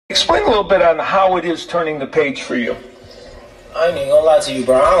Explain a little bit on how it is turning the page for you. I ain't even gonna lie to you,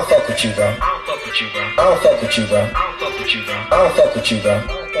 bro. I don't fuck with you, bro. I don't fuck with you, bro. I don't fuck with you, bro. I don't fuck with you, bro. I don't fuck with you, bro.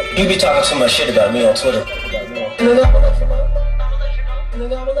 You be talking too much shit about me on Twitter. Nigga, I'ma let you know.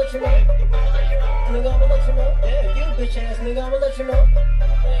 Nigga, I'ma let you know. Nigga, I'ma let you know. Yeah, you bitch ass nigga, I'ma let you know.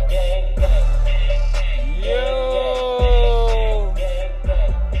 Yo,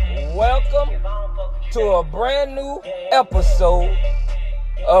 welcome to a brand new episode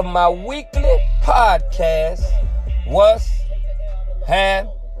of my weekly podcast, What's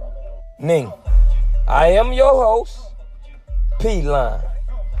Happening? I am your host, P-Line.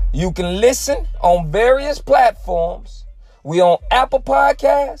 You can listen on various platforms. We on Apple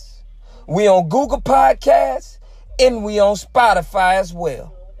Podcasts, we on Google Podcasts, and we on Spotify as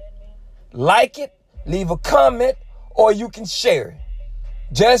well. Like it, leave a comment, or you can share it.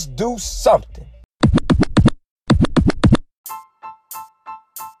 Just do something.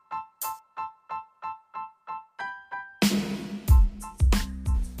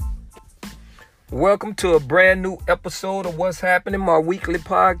 Welcome to a brand new episode of What's Happening, my weekly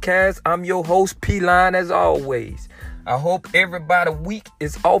podcast. I'm your host, P-Line, as always. I hope everybody's week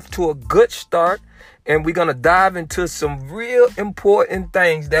is off to a good start, and we're going to dive into some real important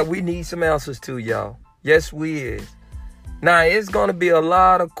things that we need some answers to, y'all. Yes, we is. Now, it's going to be a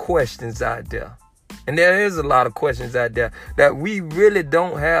lot of questions out there, and there is a lot of questions out there that we really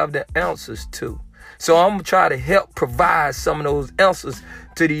don't have the answers to. So I'm going to try to help provide some of those answers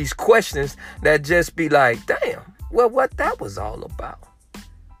to these questions that just be like, damn, well, what that was all about.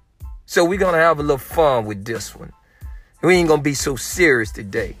 So we're going to have a little fun with this one. We ain't going to be so serious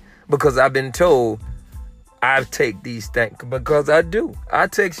today because I've been told I take these things because I do. I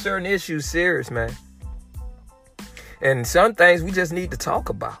take certain issues serious, man. And some things we just need to talk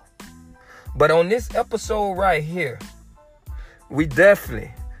about. But on this episode right here, we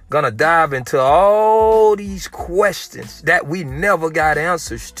definitely gonna dive into all these questions that we never got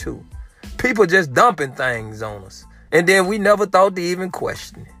answers to. People just dumping things on us, and then we never thought to even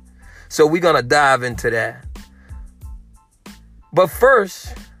question it. So we're gonna dive into that. But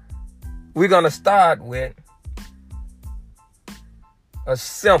first, we're gonna start with a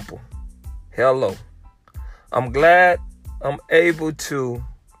simple hello. I'm glad I'm able to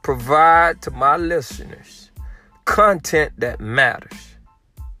provide to my listeners content that matters.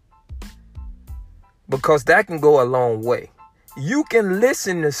 Because that can go a long way. You can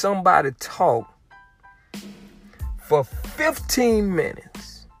listen to somebody talk for 15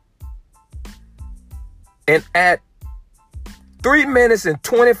 minutes. And at 3 minutes and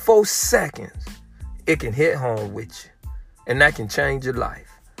 24 seconds, it can hit home with you. And that can change your life.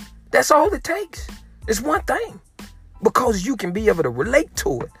 That's all it takes. It's one thing. Because you can be able to relate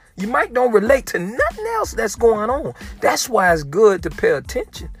to it. You might don't relate to nothing else that's going on. That's why it's good to pay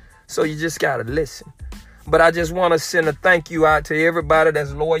attention. So you just got to listen. But I just want to send a thank you out to everybody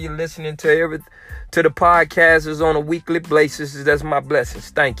that's loyal listening to the podcasters on a weekly basis. That's my blessings.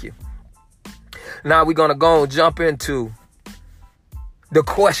 Thank you. Now we're going to go and jump into the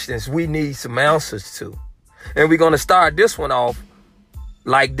questions we need some answers to. And we're going to start this one off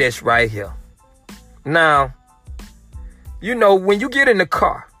like this right here. Now, you know, when you get in the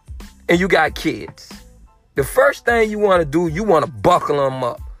car and you got kids, the first thing you want to do, you want to buckle them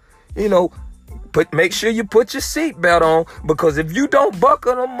up. You know, make sure you put your seatbelt on, because if you don't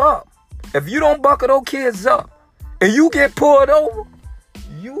buckle them up, if you don't buckle those kids up and you get pulled over,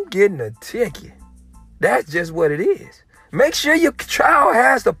 you getting a ticket. That's just what it is. Make sure your child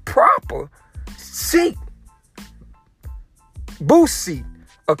has the proper seat, boost seat,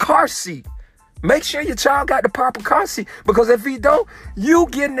 a car seat. Make sure your child got the proper car seat, because if he don't, you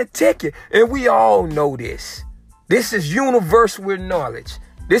getting a ticket. And we all know this. This is universal with knowledge.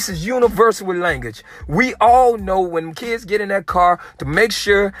 This is universal with language. We all know when kids get in that car to make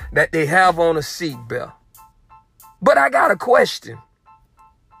sure that they have on a seatbelt. But I got a question.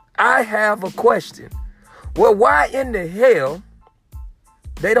 I have a question. Well, why in the hell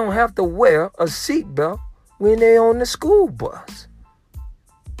they don't have to wear a seatbelt when they're on the school bus?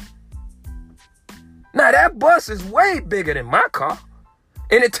 Now, that bus is way bigger than my car,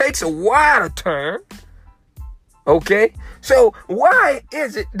 and it takes a wider turn. Okay, so why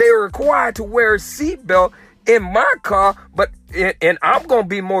is it they're required to wear a seatbelt in my car, and I'm going to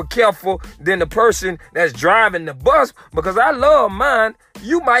be more careful than the person that's driving the bus, because I love mine.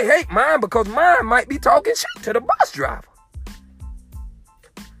 You might hate mine because mine might be talking shit to the bus driver.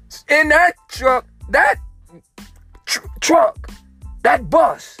 In that truck, that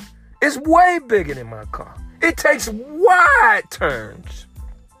bus is way bigger than my car. It takes wide turns.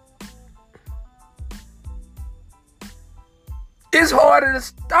 It's harder to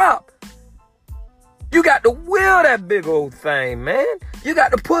stop. You got to wheel that big old thing, man. You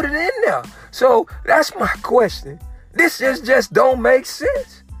got to put it in there. So that's my question. This just don't make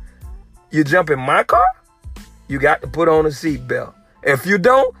sense. You jump in my car, you got to put on a seatbelt. If you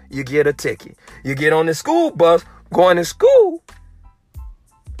don't, you get a ticket. You get on the school bus going to school,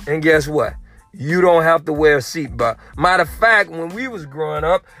 and guess what? You don't have to wear a seatbelt. Matter of fact, when we was growing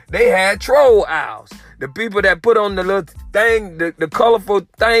up, they had troll owls. The people that put on the little thing, the colorful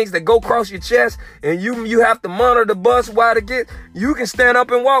things that go across your chest, and you have to monitor the bus while it gets. You can stand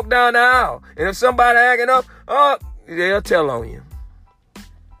up and walk down the aisle. And if somebody acting up, they'll tell on you.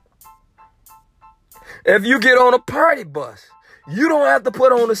 If you get on a party bus, you don't have to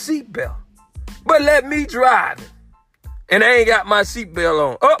put on a seatbelt. But let me drive it. And I ain't got my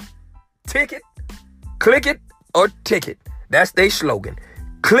seatbelt on. Ticket, click it, or ticket. That's their slogan.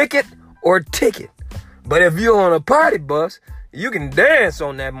 Click it or ticket. But if you're on a party bus, you can dance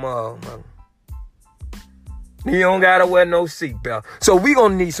on that motherfucker. You don't gotta wear no seatbelt. So we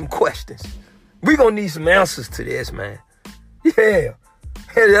gonna need some questions. We gonna need some answers to this, man. Yeah.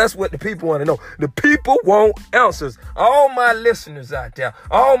 That's what the people want to know. The people want answers. All my listeners out there,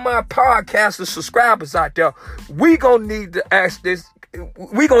 all my podcasters, subscribers out there, we gonna need to ask this.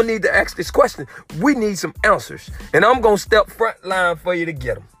 We gonna need to ask this question. We need some answers, and I'm gonna step front line for you to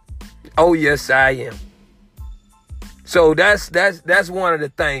get them. Oh yes, I am. So that's one of the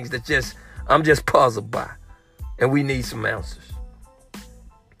things that I'm just puzzled by, and we need some answers.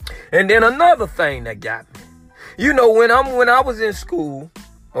 And then another thing that got me. You know, when I was in school,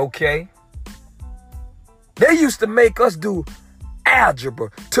 okay, they used to make us do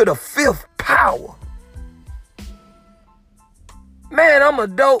algebra to the 5th power. Man, I'm a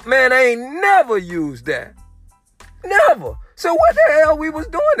dope man. I ain't never used that. Never. So what the hell we was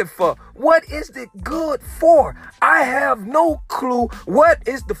doing it for? What is it good for? I have no clue what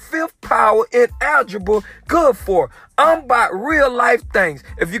is the 5th power in algebra good for. I'm about real life things.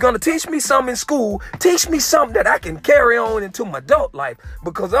 If you're going to teach me something in school, teach me something that I can carry on into my adult life.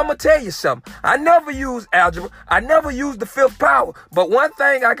 Because I'm going to tell you something. I never used algebra. I never used the 5th power. But one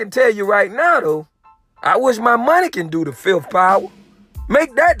thing I can tell you right now, though, I wish my money can do the 5th power.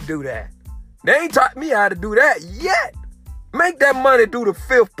 Make that do that. They ain't taught me how to do that yet. Make that money do the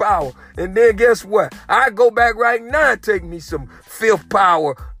 5th power. And then guess what? I go back right now and take me some 5th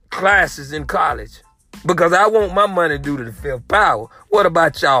power classes in college. Because I want my money to do to the 5th power. What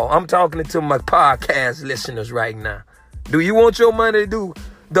about y'all? I'm talking to my podcast listeners right now. Do you want your money to do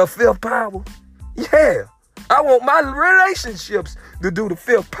the 5th power? Yeah. I want my relationships to do the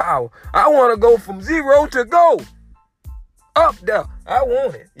 5th power. I want to go from 0 to go. Up there. I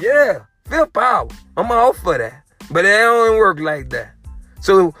want it. Yeah. 5th power. I'm all for that. But it don't work like that.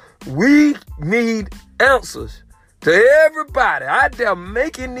 So we need answers to everybody out there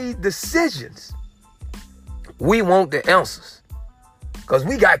making these decisions. We want the answers because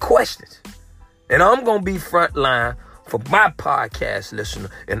we got questions. And I'm going to be front line for my podcast listener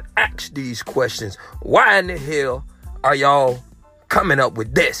and ask these questions. Why in the hell are y'all coming up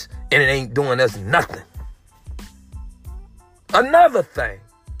with this and it ain't doing us nothing? Another thing,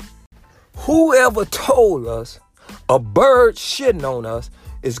 whoever told us a bird shitting on us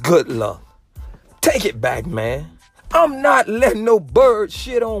is good luck. Take it back, man. I'm not letting no bird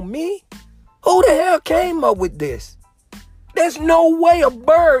shit on me. Who the hell came up with this? There's no way a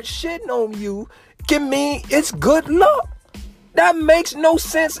bird shitting on you can mean it's good luck. That makes no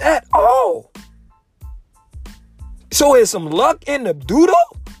sense at all. So is some luck in the doodle?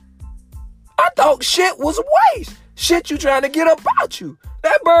 I thought shit was waste. Shit you trying to get up out you.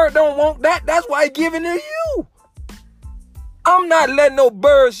 That bird don't want that. That's why he giving it to you. I'm not letting no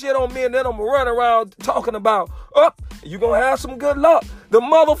bird shit on me and then I'm gonna run around talking about, you gonna have some good luck. The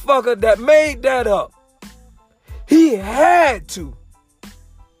motherfucker that made that up, he had to.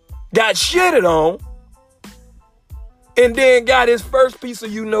 Got shitted on and then got his first piece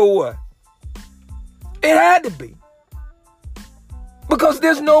of you know what. It had to be. Because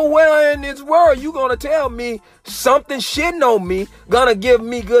there's nowhere in this world you gonna tell me something shitting on me gonna give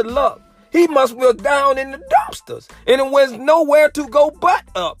me good luck. He must be down in the dumpsters. And it was nowhere to go but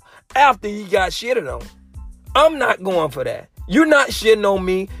up after he got shitted on. I'm not going for that. You're not shitting on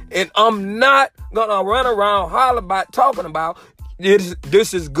me. And I'm not going to run around talking about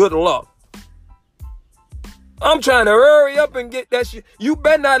this is good luck. I'm trying to hurry up and get that shit. You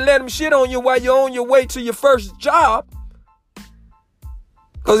better not let him shit on you while you're on your way to your first job.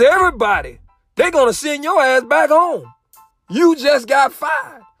 Because everybody, they're going to send your ass back home. You just got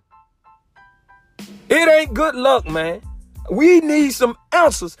fired. It ain't good luck, man. We need some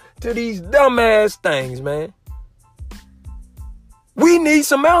answers to these dumbass things, man. We need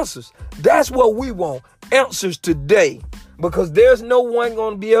some answers. That's what we want. Answers today. Because there's no one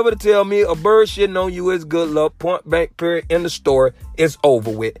going to be able to tell me a bird shitting on you is good luck. Point blank period in the story. It's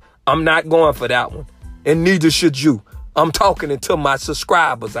over with. I'm not going for that one. And neither should you. I'm talking to my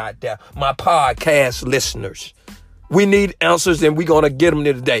subscribers out there. My podcast listeners. We need answers and we're going to get them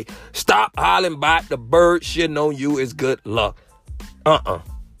today. Stop hollering about the bird shitting on you is good luck.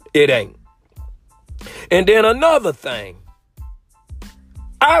 It ain't. And then another thing.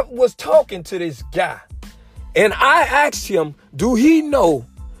 I was talking to this guy and I asked him, do he know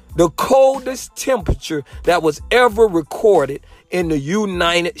the coldest temperature that was ever recorded in the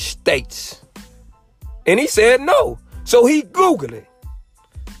United States? And he said no. So he Googled it.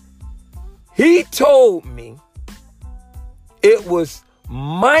 He told me it was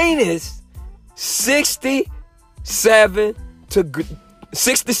minus 67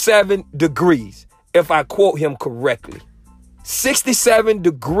 degrees, if I quote him correctly. 67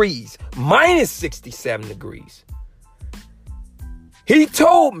 degrees, minus 67 degrees. He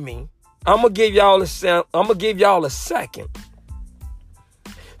told me, I'm gonna give y'all a second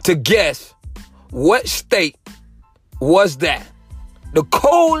to guess what state was that. The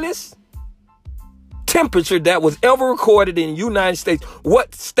coldest temperature that was ever recorded in the United States.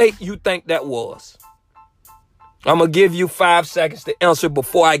 What state you think that was? I'm gonna give you 5 seconds to answer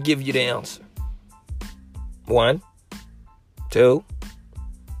before I give you the answer. 1, 2,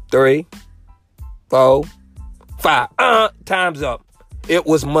 3, 4, 5. Time's up. It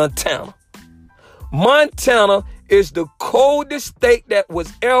was Montana. Montana is the coldest state that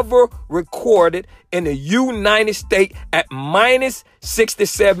was ever recorded in the United States at minus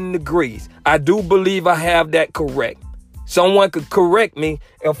 67 degrees. I do believe I have that correct. Someone could correct me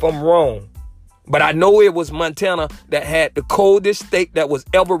if I'm wrong. But I know it was Montana that had the coldest state that was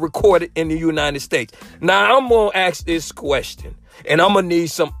ever recorded in the United States. Now, I'm going to ask this question, and I'm going to need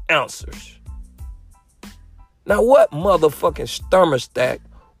some answers. Now, what motherfucking thermostat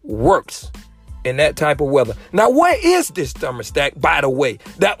works in that type of weather? Now, where is this thermostat, by the way,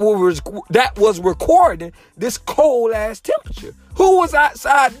 that was recording this cold-ass temperature? Who was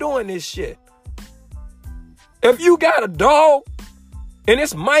outside doing this shit? If you got a dog, and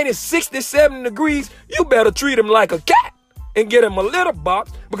it's minus 67 degrees, you better treat him like a cat and get him a litter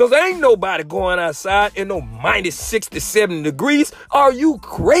box, because ain't nobody going outside in no minus 67 degrees. Are you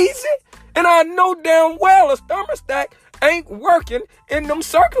crazy? And I know damn well a thermostat ain't working in them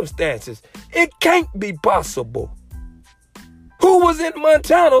circumstances. It can't be possible. Who was in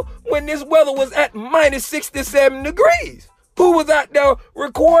Montana when this weather was at minus 67 degrees? Who was out there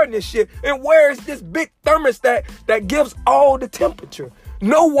recording this shit? And where is this big thermostat that gives all the temperature?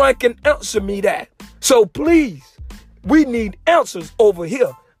 No one can answer me that. So please, we need answers over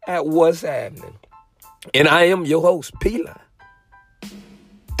here at What's Happening. And I am your host, P-Line.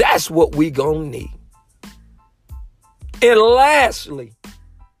 That's what we gonna need. And lastly,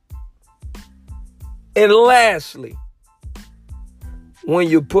 when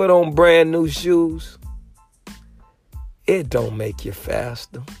you put on brand new shoes, it don't make you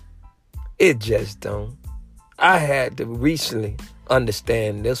faster. It just don't. I had to recently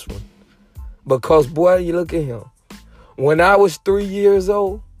understand this one. Because, boy, you look at him. When I was 3 years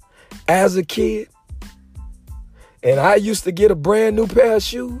old, as a kid, and I used to get a brand new pair of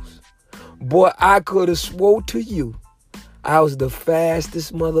shoes, boy, I could have swore to you I was the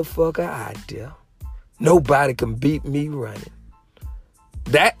fastest motherfucker out there. Nobody can beat me running.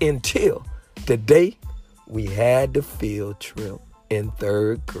 That until the day we had the field trip in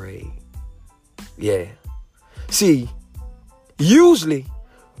 3rd grade. Yeah. See, usually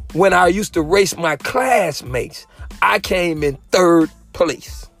when I used to race my classmates, I came in 3rd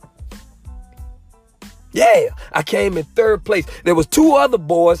place. Yeah, I came in 3rd place. There was 2 other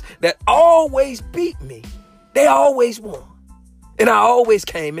boys that always beat me. They always won. And I always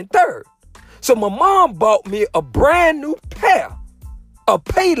came in 3rd. So my mom bought me a brand new pair of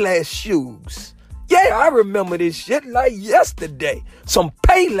Payless shoes. Yeah, I remember this shit like yesterday. Some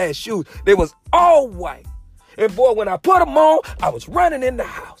Payless shoes. They was all white. And boy, when I put them on, I was running in the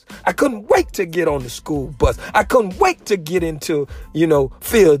house. I couldn't wait to get on the school bus. I couldn't wait to get into,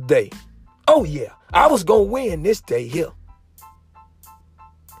 field day. Oh yeah, I was going to win this day here.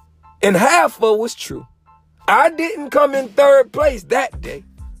 And half of it was true. I didn't come in 3rd place that day.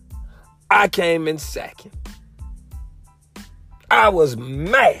 I came in 2nd. I was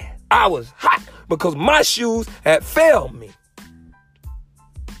mad. I was hot because my shoes had failed me.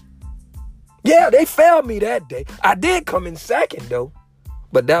 Yeah, they failed me that day. I did come in 2nd though,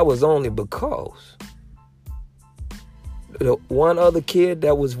 but that was only because the one other kid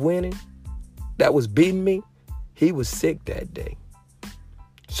that was winning, that was beating me, he was sick that day.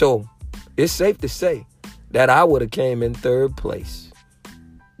 So it's safe to say that I would have came in third place,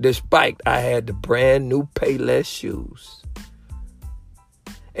 despite I had the brand new Payless shoes.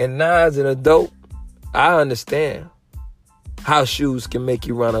 And now as an adult, I understand how shoes can make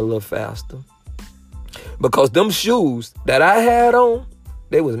you run a little faster. Because them shoes that I had on,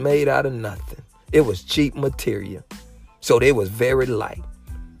 they was made out of nothing. It was cheap material. So they was very light.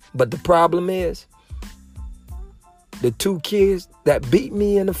 But the problem is, the two kids that beat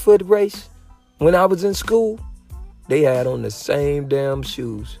me in the foot race when I was in school, they had on the same damn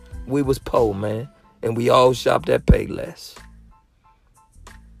shoes. We was poor, man. And we all shopped at Payless.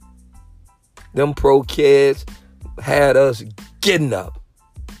 Them pro kids had us getting up.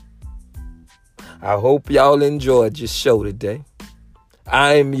 I hope y'all enjoyed your show today.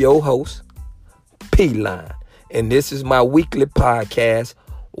 I'm your host, P-Line, and this is my weekly podcast,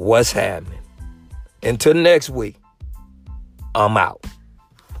 What's Happening. Until next week, I'm out.